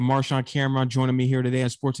Marshawn Cameron joining me here today on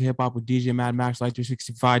Sports and Hip Hop with DJ Mad Max, Light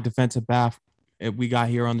 365 defensive back. We got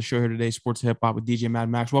here on the show here today, Sports and Hip Hop with DJ Mad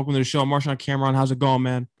Max. Welcome to the show, Marshawn Cameron. How's it going,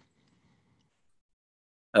 man?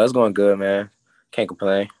 That's going good, man. Can't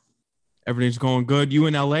complain. Everything's going good. You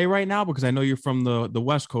in LA right now? Because I know you're from the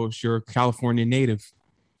West Coast. You're a California native.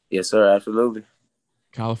 Yes, sir. Absolutely.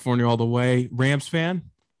 California all the way. Rams fan?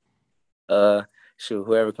 Shoot,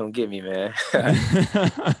 whoever come get me, man.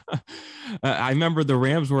 I remember the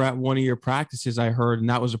Rams were at one of your practices, I heard, and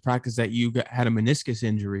that was a practice that you had a meniscus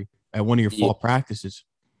injury at one of your fall practices.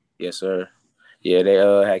 Yes, sir. Yeah, they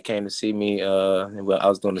had came to see me. I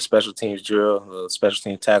was doing the special teams drill, special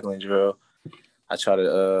team tackling drill. I tried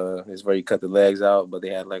to it's where you cut the legs out, but they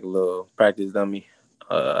had like a little practice dummy.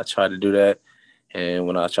 I tried to do that, and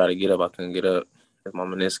when I tried to get up, I couldn't get up with my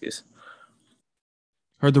meniscus.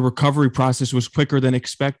 Heard the recovery process was quicker than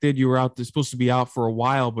expected. You were supposed to be out for a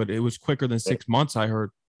while, but it was quicker than 6 months, I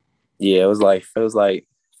heard. Yeah, it was like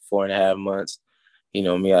 4.5 months. You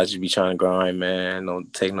know me, I just be trying to grind, man.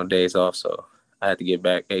 Don't take no days off, so I had to get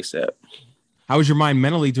back ASAP. How was your mind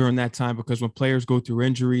mentally during that time? Because when players go through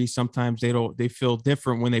injuries, sometimes they feel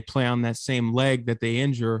different when they play on that same leg that they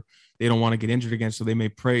injure. They don't want to get injured again, so they may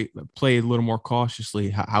play a little more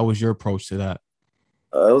cautiously. How was your approach to that?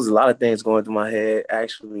 It was a lot of things going through my head,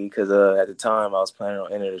 actually, because at the time I was planning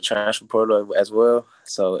on entering the transfer portal as well.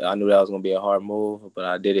 So I knew that was going to be a hard move, but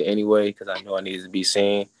I did it anyway because I knew I needed to be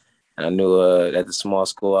seen. And I knew at the small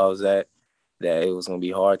school I was at that it was going to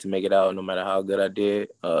be hard to make it out no matter how good I did.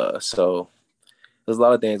 So there's a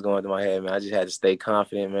lot of things going through my head, man. I just had to stay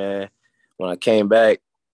confident, man. When I came back,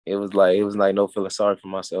 it was like no feeling sorry for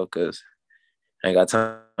myself because I ain't got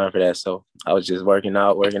time for that. So I was just working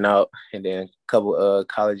out. And then a couple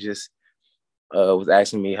colleges was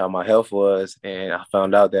asking me how my health was. And I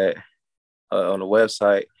found out that on the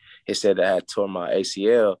website, it said that I had tore my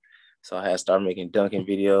ACL. So I had started making dunking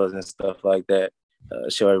videos and stuff like that,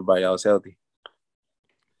 show everybody I was healthy.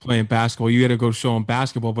 Playing basketball, you had to go show them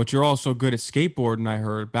basketball, but you're also good at skateboarding, I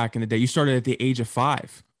heard, back in the day. You started at the age of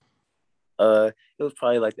 5. It was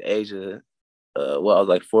probably like the age of, I was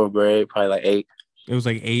like 4th grade, probably like 8. It was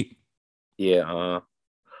like 8. Yeah.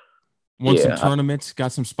 Won some tournaments,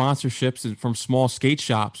 got some sponsorships from small skate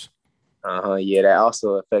shops. Yeah, that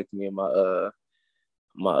also affected me in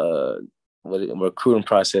my recruiting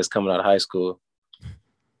process coming out of high school.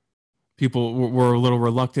 People were a little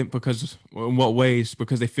reluctant because, in what ways?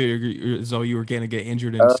 Because they figured as though you were going to get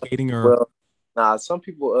injured in skating, or some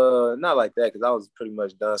people not like that because I was pretty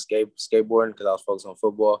much done skateboarding because I was focused on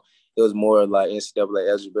football. It was more like NCAA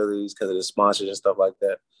eligibilities because of the sponsors and stuff like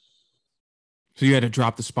that. So you had to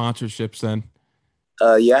drop the sponsorships then?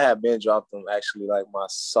 Yeah, I had been dropped them actually like my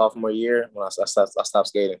sophomore year when I stopped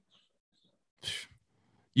skating.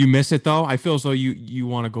 You miss it though? I feel as though you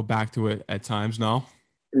want to go back to it at times, no?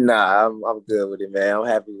 Nah, I'm good with it, man. I'm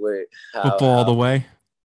happy with it. Football all the way?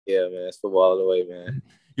 Yeah, man. It's football all the way, man.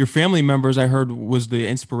 Your family members, I heard, was the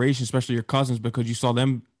inspiration, especially your cousins, because you saw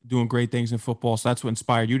them doing great things in football. So that's what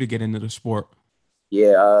inspired you to get into the sport.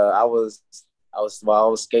 Yeah, while I was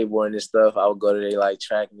skateboarding and stuff, I would go to their like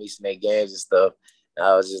track meets and their games and stuff. And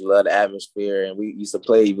I was just love the atmosphere, and we used to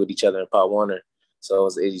play with each other in Pop Warner. So it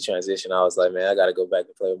was an easy transition. I was like, man, I got to go back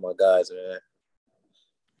and play with my guys, man.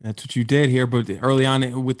 That's what you did here. But early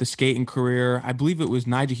on with the skating career, I believe it was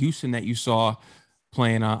Nigel Houston that you saw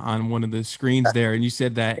playing on one of the screens there. And you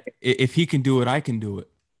said that if he can do it, I can do it.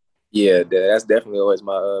 Yeah, that's definitely always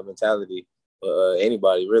my mentality.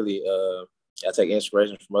 Anybody, really. I take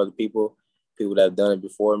inspiration from other people that have done it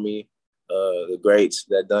before me, the greats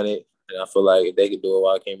that done it. And I feel like if they could do it,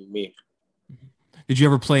 why can't be me? Did you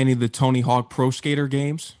ever play any of the Tony Hawk Pro Skater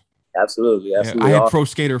games? Absolutely. Yeah, I had Pro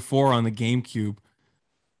Skater 4 on the GameCube.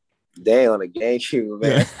 Dang, on the GameCube,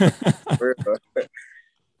 man. Yeah.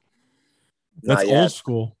 That's old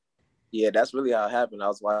school. Yeah, that's really how it happened. I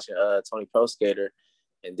was watching Tony Pro Skater,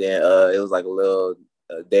 and then it was like a little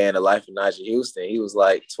day in the life of Nigel Houston. He was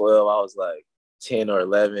like 12. I was like 10 or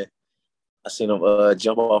 11. I seen him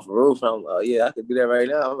jump off a roof. I'm like, yeah, I could do that right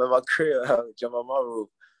now. I'm at my crib. I jump off my roof.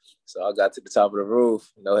 So I got to the top of the roof,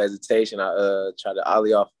 no hesitation. I tried to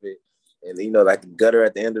ollie off of it. And, like the gutter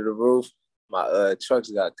at the end of the roof, my trucks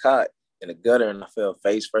got caught in the gutter, and I fell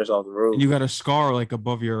face first off the roof. And you got a scar like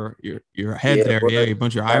above your head there. Yeah, a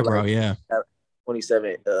bunch of your eyebrow, like, yeah.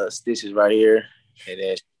 27 stitches right here, and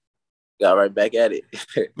then got right back at it.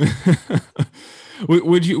 What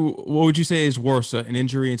would you say is worse, an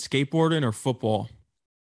injury in skateboarding or football?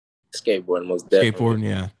 Skateboarding, most definitely. Skateboarding,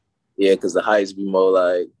 yeah. Yeah, because the heights be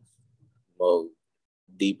more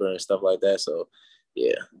deeper and stuff like that. So,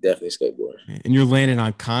 yeah, definitely skateboarding. And you're landing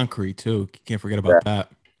on concrete, too. Can't forget about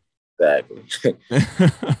that. Exactly.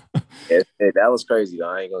 That was crazy, though.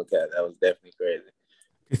 I ain't gonna cut. That was definitely crazy.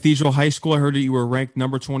 Cathedral High School, I heard that you were ranked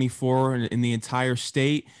number 24 in the entire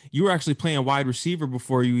state. You were actually playing wide receiver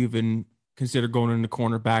before you even considered going into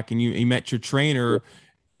cornerback, and you met your Yeah. trainer,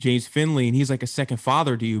 James Finley, and he's like a second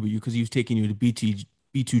father to you because he was taking you to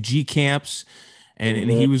B2G camps, and Mm-hmm.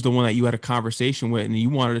 he was the one that you had a conversation with, and you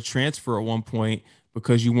wanted to transfer at one point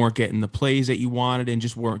because you weren't getting the plays that you wanted and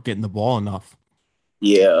just weren't getting the ball enough.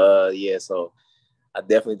 Yeah. Yeah. So I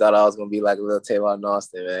definitely thought I was gonna be like a little Tavon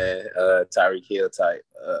Austin, man, Tyreek Hill type.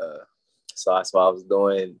 So that's what I was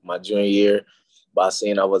doing my junior year. But I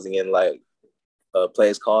seen I wasn't getting like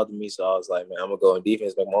plays called to me, so I was like, man, I'm gonna go in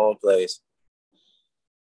defense, make my own plays.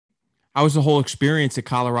 How was the whole experience at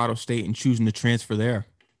Colorado State and choosing to transfer there?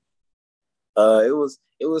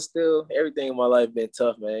 It was still everything in my life been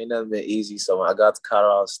tough, man. Ain't nothing been easy. So when I got to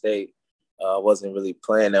Colorado State, I wasn't really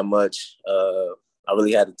playing that much. I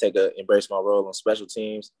really had to embrace my role on special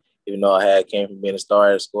teams. Even though I had came from being a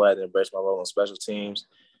star at school, I had to embrace my role on special teams.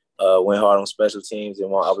 Went hard on special teams,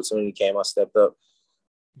 and when opportunity came, I stepped up.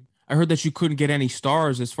 I heard that you couldn't get any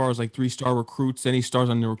stars as far as like 3-star recruits, any stars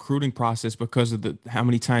on the recruiting process because of the how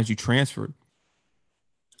many times you transferred.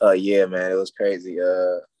 Yeah, man, it was crazy.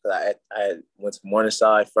 I went to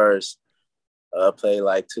Morningside first. Played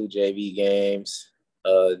like 2 JV games.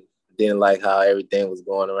 Didn't like how everything was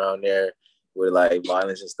going around there with like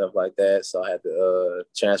violence and stuff like that. So I had to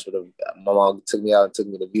transfer to. My mom took me out and took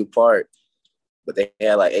me to View Park, but they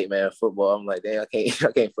had like 8-man football. I'm like, damn, I can't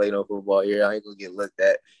I can't play no football here. I ain't gonna get looked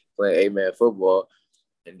at playing 8-man football.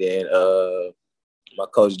 And then my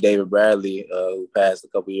coach David Bradley, who passed a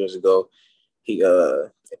couple years ago, he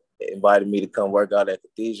invited me to come work out at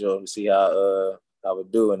Cathedral to see how I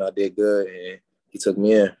would do, and I did good, and he took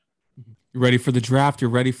me in. You ready for the draft?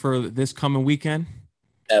 You're ready for this coming weekend?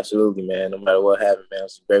 Absolutely, man. No matter what happened, man, I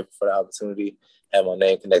was grateful for the opportunity. Have my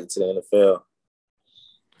name connected to the NFL.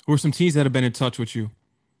 Who are some teams that have been in touch with you?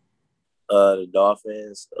 The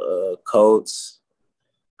Dolphins, Colts.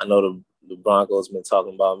 I know the Broncos been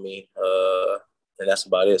talking about me, and that's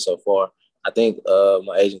about it so far. I think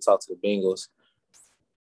my agent talked to the Bengals.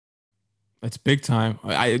 That's big time.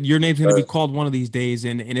 Your name's going to be Uh, called one of these days,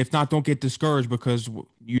 and if not, don't get discouraged because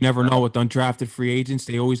you never know with undrafted free agents.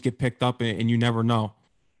 They always get picked up, and you never know.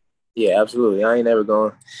 yeah, absolutely. I ain't never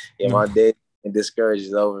going. Yeah, No. my day and discouraged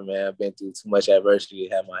is over, man. I've been through too much adversity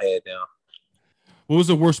to have my head down. What was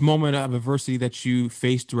the worst moment of adversity that you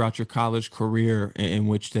faced throughout your college career in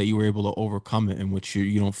which that you were able to overcome it, in which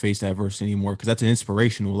you don't face that adversity anymore? Because that's an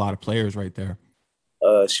inspiration to a lot of players right there.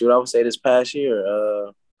 Shoot, I would say this past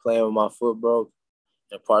year, playing with my foot broke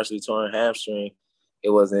and partially torn hamstring. It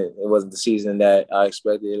wasn't the season that I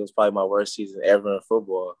expected. It was probably my worst season ever in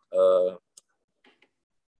football.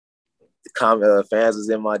 Fans was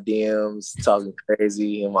in my DMs talking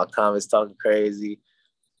crazy, and my comments talking crazy.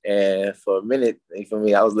 And for a minute, for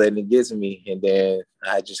me, I was letting it get to me, and then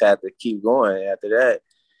I just had to keep going. After that,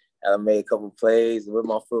 I made a couple plays with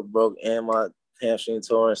my foot broke and my hamstring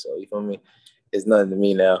torn. So you feel me? It's nothing to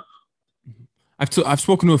me now. I've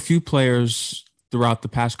spoken to a few players throughout the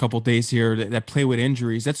past couple of days here that play with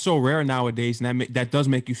injuries. That's so rare nowadays, and that does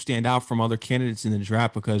make you stand out from other candidates in the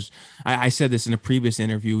draft. Because I said this in a previous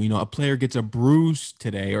interview. You know, a player gets a bruise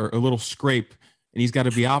today or a little scrape, and he's got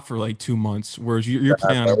to be out for like 2 months. Whereas you're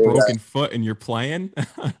playing on a broken foot and you're playing.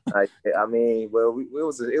 I mean, well, it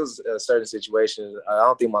was a certain situation. I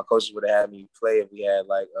don't think my coaches would have had me play if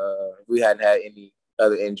we hadn't had any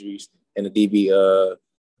other injuries in the DB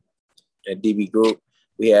group.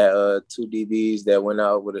 We had 2 DBs that went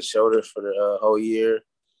out with a shoulder for the whole year,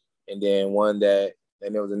 and then and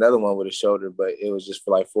there was another one with a shoulder, but it was just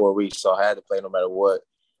for like 4 weeks, so I had to play no matter what.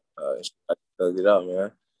 I dug it up,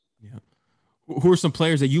 man. Yeah. Who are some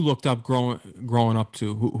players that you looked up growing up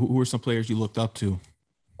to? Who are some players you looked up to?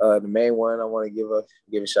 The main one I want to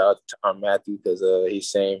give a shout out to Tom Matthew because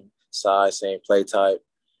he's same size, same play type.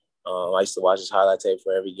 I used to watch his highlight tape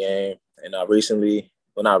for every game, and not recently,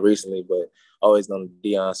 but always known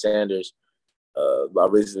Deion Sanders. But I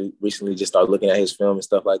recently just started looking at his film and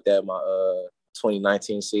stuff like that. My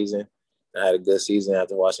 2019 season, I had a good season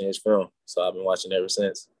after watching his film, so I've been watching ever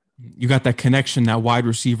since. You got that connection, that wide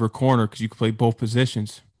receiver corner, because you can play both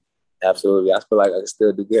positions. Absolutely, I feel like I can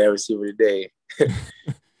still do good receiver today.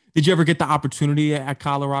 Did you ever get the opportunity at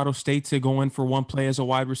Colorado State to go in for one play as a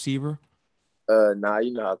wide receiver? Nah,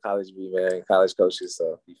 you know how college be, man. College coaches,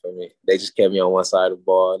 so you feel me? They just kept me on one side of the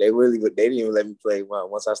ball. They didn't even let me play.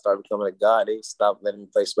 Once I started becoming a guy, they stopped letting me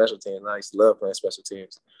play special teams. I used to love playing special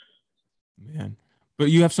teams. Man, But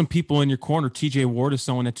you have some people in your corner. TJ Ward is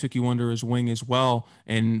someone that took you under his wing as well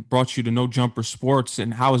and brought you to No Jumper Sports.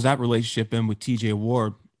 And how has that relationship been with TJ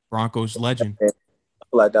Ward, Broncos legend? I feel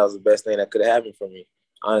like that was the best thing that could have happened for me,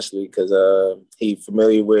 honestly, because he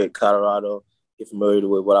familiar with Colorado. He familiar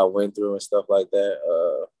with what I went through and stuff like that.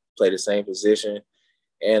 Played the same position,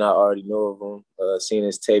 and I already knew of him, seen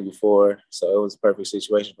his tape before, so it was a perfect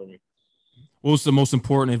situation for me. What was the most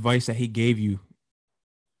important advice that he gave you?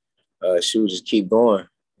 Shoot, just keep going.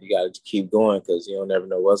 You got to keep going because you don't never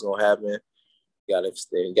know what's gonna happen. You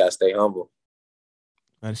gotta stay humble.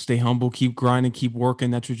 Gotta stay humble, keep grinding, keep working.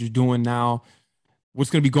 That's what you're doing now. What's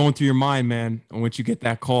going to be going through your mind, man, once you get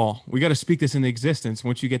that call? We got to speak this into existence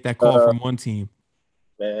once you get that call from one team.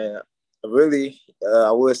 Man, really,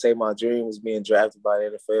 I would say my dream was being drafted by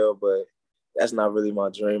the NFL, but that's not really my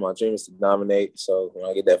dream. My dream is to dominate. So when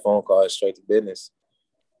I get that phone call, it's straight to business.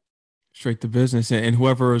 Straight to business. And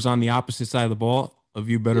whoever is on the opposite side of the ball of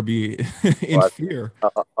you better be in fear.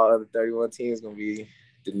 All the 31 teams going to be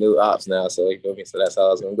the new ops now. So you feel me? So that's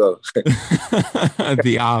how it's going to go.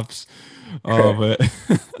 The ops. Oh, but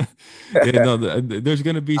yeah, no, there's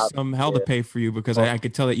going to be some hell to pay for you because I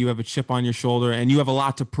could tell that you have a chip on your shoulder and you have a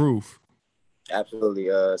lot to prove. Absolutely.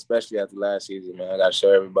 Especially after last season, man. I got to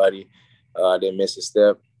show everybody I didn't miss a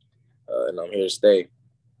step, and I'm here to stay.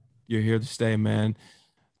 You're here to stay, man.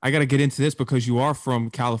 I got to get into this because you are from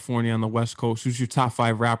California on the West Coast. Who's your top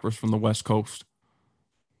 5 rappers from the West Coast?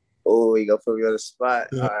 Oh, you going to put me on the spot?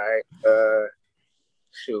 Yeah. All right.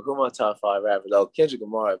 Shoot, who are my top 5 rappers? Oh, Kendrick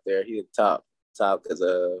Lamar up there. He's the top because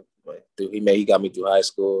he got me through high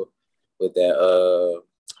school with that.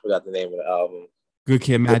 I forgot the name of the album. Good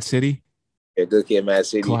Kid, Mad City. Yeah, Good Kid, Mad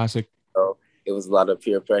City. Classic. So it was a lot of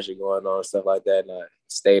peer pressure going on and stuff like that, and I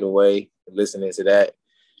stayed away listening to that.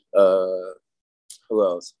 Who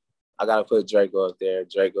else? I gotta put Draco up there.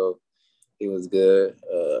 Draco, he was good.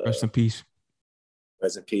 Rest in peace.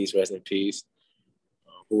 Rest in peace. Rest in peace.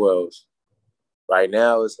 Who else? Right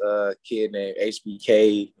now is a kid named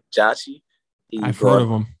HBK Joshi. I've heard of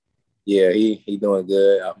him. Yeah, he doing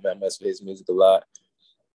good. I mess with his music a lot.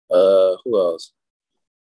 Who else?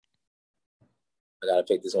 I gotta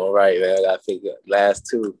pick this one right, man. I gotta pick the last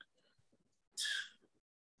 2.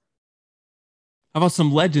 How about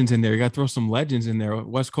some legends in there? You gotta throw some legends in there.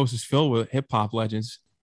 West Coast is filled with hip hop legends.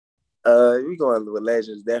 We going with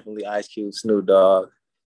legends, definitely Ice Cube, Snoop Dogg,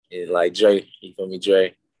 and like Dre. You feel me,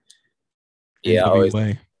 Dre? Yeah,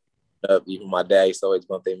 NWA. Even my dad used to always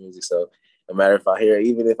bump their music. So no matter if I hear it,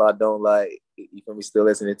 even if I don't like, you feel me, still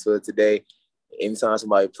listening to it today. Anytime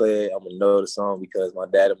somebody play it, I'm gonna know the song because my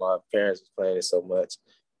dad and my parents was playing it so much.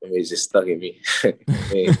 I mean, it's just stuck in me.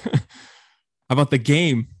 How about The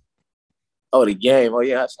Game? Oh, The Game. Oh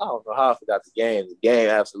yeah, I don't know how I forgot The Game. The Game,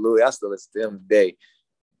 absolutely. I still listen to him today,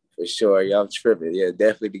 for sure. Yeah, I'm tripping. Yeah,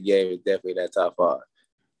 definitely The Game is definitely that top 5.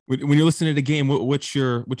 When you're listening to The Game, what's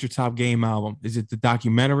your top Game album? Is it the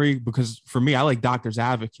documentary? Because for me, I like Doctor's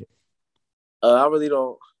Advocate. I really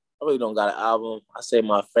don't got an album. I say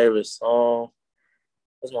my favorite song.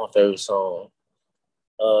 What's my favorite song?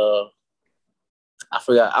 I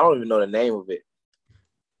forgot. I don't even know the name of it.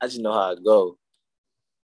 I just know how it go.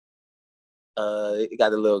 It got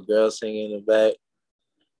the little girl singing in the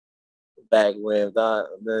back when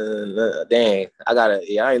dang,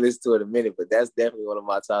 I ain't listened to it in a minute, but that's definitely one of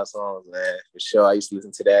my top songs, man, for sure. I used to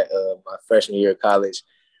listen to that my freshman year of college.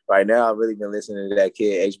 Right now, I've really been listening to that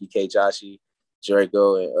kid, HBK Joshi,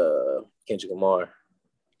 Draco, and Kendrick Lamar.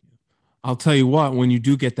 I'll tell you what, when you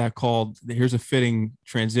do get that call, here's a fitting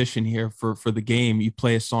transition here for The Game. You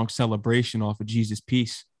play a song Celebration off of Jesus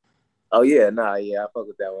Peace. Oh yeah, I fuck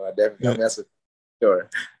with that one. I definitely mess with it. Sure,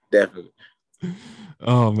 definitely.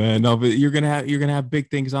 Oh man, no, but you're gonna have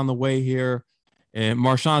big things on the way here. And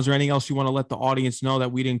Marshawn, is there anything else you want to let the audience know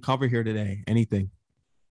that we didn't cover here today? Anything?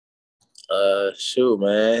 Shoot,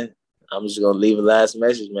 man. I'm just gonna leave a last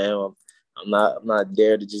message, man. I'm not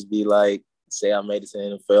there to just be like, say I made it to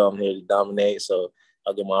the NFL. I'm here to dominate, so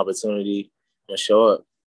I'll get my opportunity. I'm gonna show up.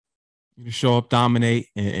 You can show up, dominate,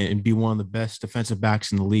 and be one of the best defensive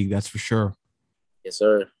backs in the league. That's for sure. Yes,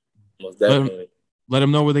 sir. Most definitely. Let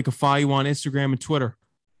them know where they can follow you on Instagram and Twitter.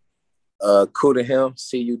 Kudda Him,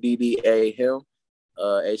 Cudda him,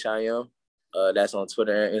 HIM. That's on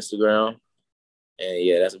Twitter and Instagram. And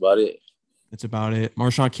yeah, that's about it. That's about it.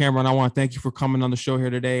 Marshawn Cameron, I want to thank you for coming on the show here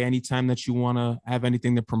today. Anytime that you want to have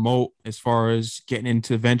anything to promote as far as getting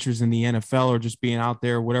into ventures in the NFL or just being out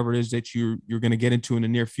there, whatever it is that you're going to get into in the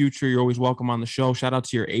near future, you're always welcome on the show. Shout out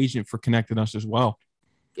to your agent for connecting us as well.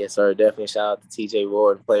 Yes, sir. Definitely shout out to TJ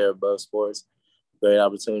Ward, player above sports. Great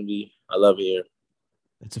opportunity. I love it here.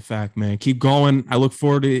 It's a fact, man. Keep going. I look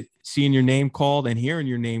forward to seeing your name called and hearing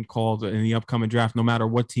your name called in the upcoming draft, no matter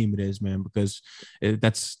what team it is, man, because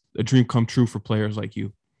that's a dream come true for players like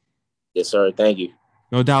you. Yes, sir. Thank you.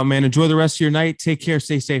 No doubt, man. Enjoy the rest of your night. Take care.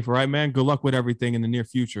 Stay safe. All right, man. Good luck with everything in the near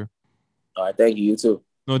future. All right. Thank you. You too.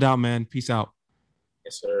 No doubt, man. Peace out.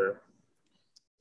 Yes, sir.